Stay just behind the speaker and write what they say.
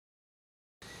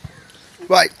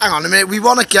Right, hang on a minute. We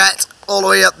want to get all the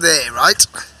way up there, right?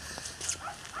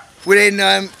 We're in,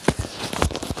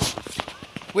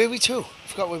 where are we to? I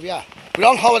forgot where we are. We're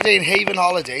on holiday in Haven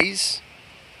Holidays.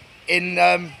 In,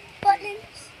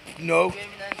 no,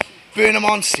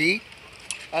 Burnham-on-sea.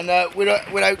 And we're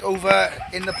out over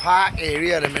in the park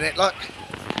area in a minute, look.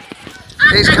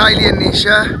 There's Kylie and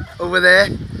Nisha over there.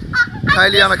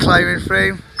 Kylie on a climbing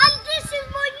frame. And this is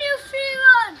my new free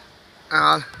run. Hang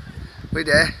on, wait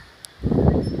there.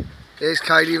 There's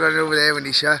Kylie running over there with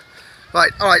Nisha.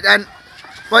 Right, alright then.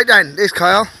 Right then, there's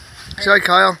Kyle. Say hi,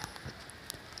 Kyle.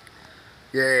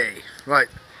 Yay. Right.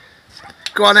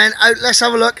 Go on then, out, let's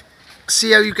have a look.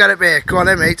 See how you get it there. Go on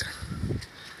then, mate.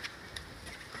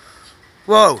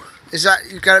 Whoa, is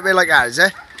that, you got it there like that, is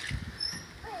it?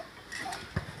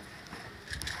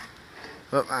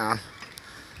 Oh, hang on.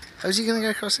 How's he going to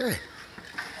get across there?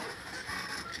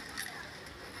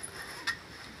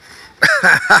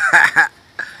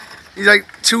 He's like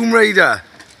Tomb Raider.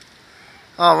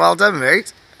 Oh, well done,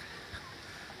 mate.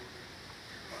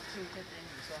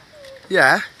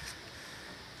 Yeah.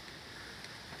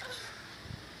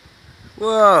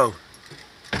 Whoa.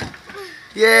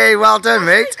 Yay, well done,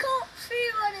 mate. Free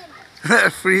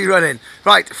running. Free running.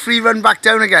 Right, free run back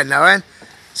down again now, then.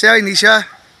 Say hi, Nisha.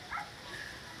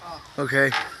 Oh.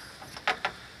 Okay.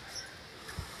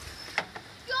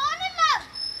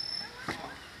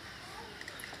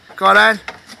 Go on then.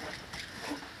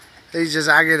 He's just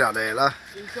hanging on here, look.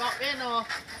 You got in or?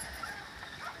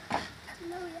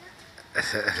 No,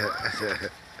 yeah.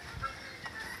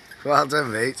 Well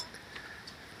done, mate.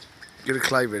 You're gonna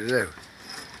climb it, too.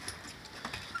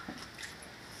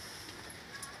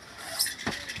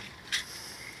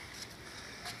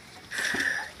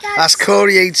 That's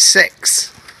Cory, age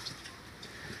 6.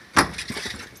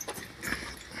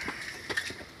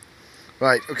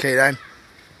 Right, okay then.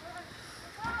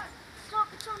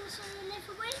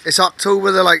 It's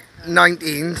October the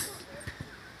 19th,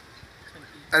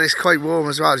 and it's quite warm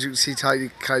as well. As you can see,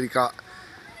 Kylie got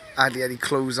hardly any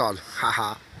clothes on.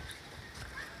 Haha.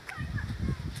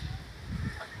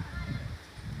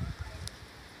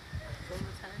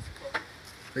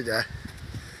 Right there.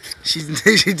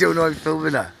 She don't know I'm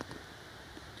filming her.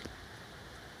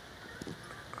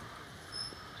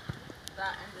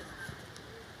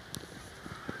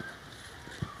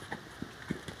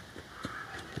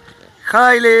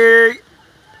 Kylie!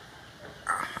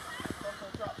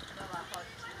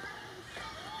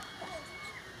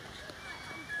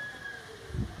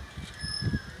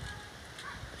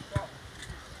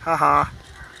 Haha.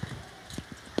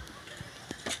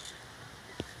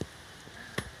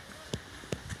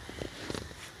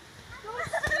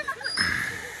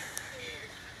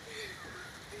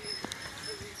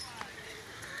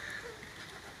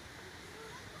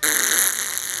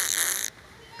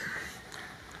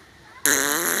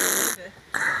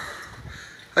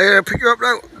 I'm gonna pick you up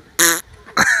now.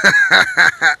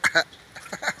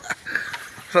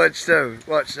 Watch now,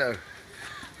 watch now.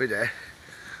 Wait there.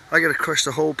 I'm gonna crush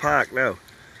the whole park now.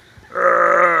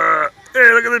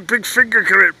 Hey, look at that big finger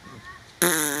coming.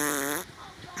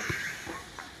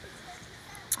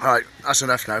 Alright, that's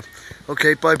enough now.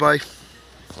 Okay, bye bye.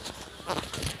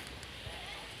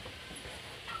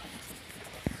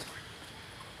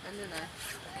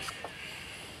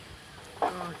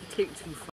 Oh, you take too far.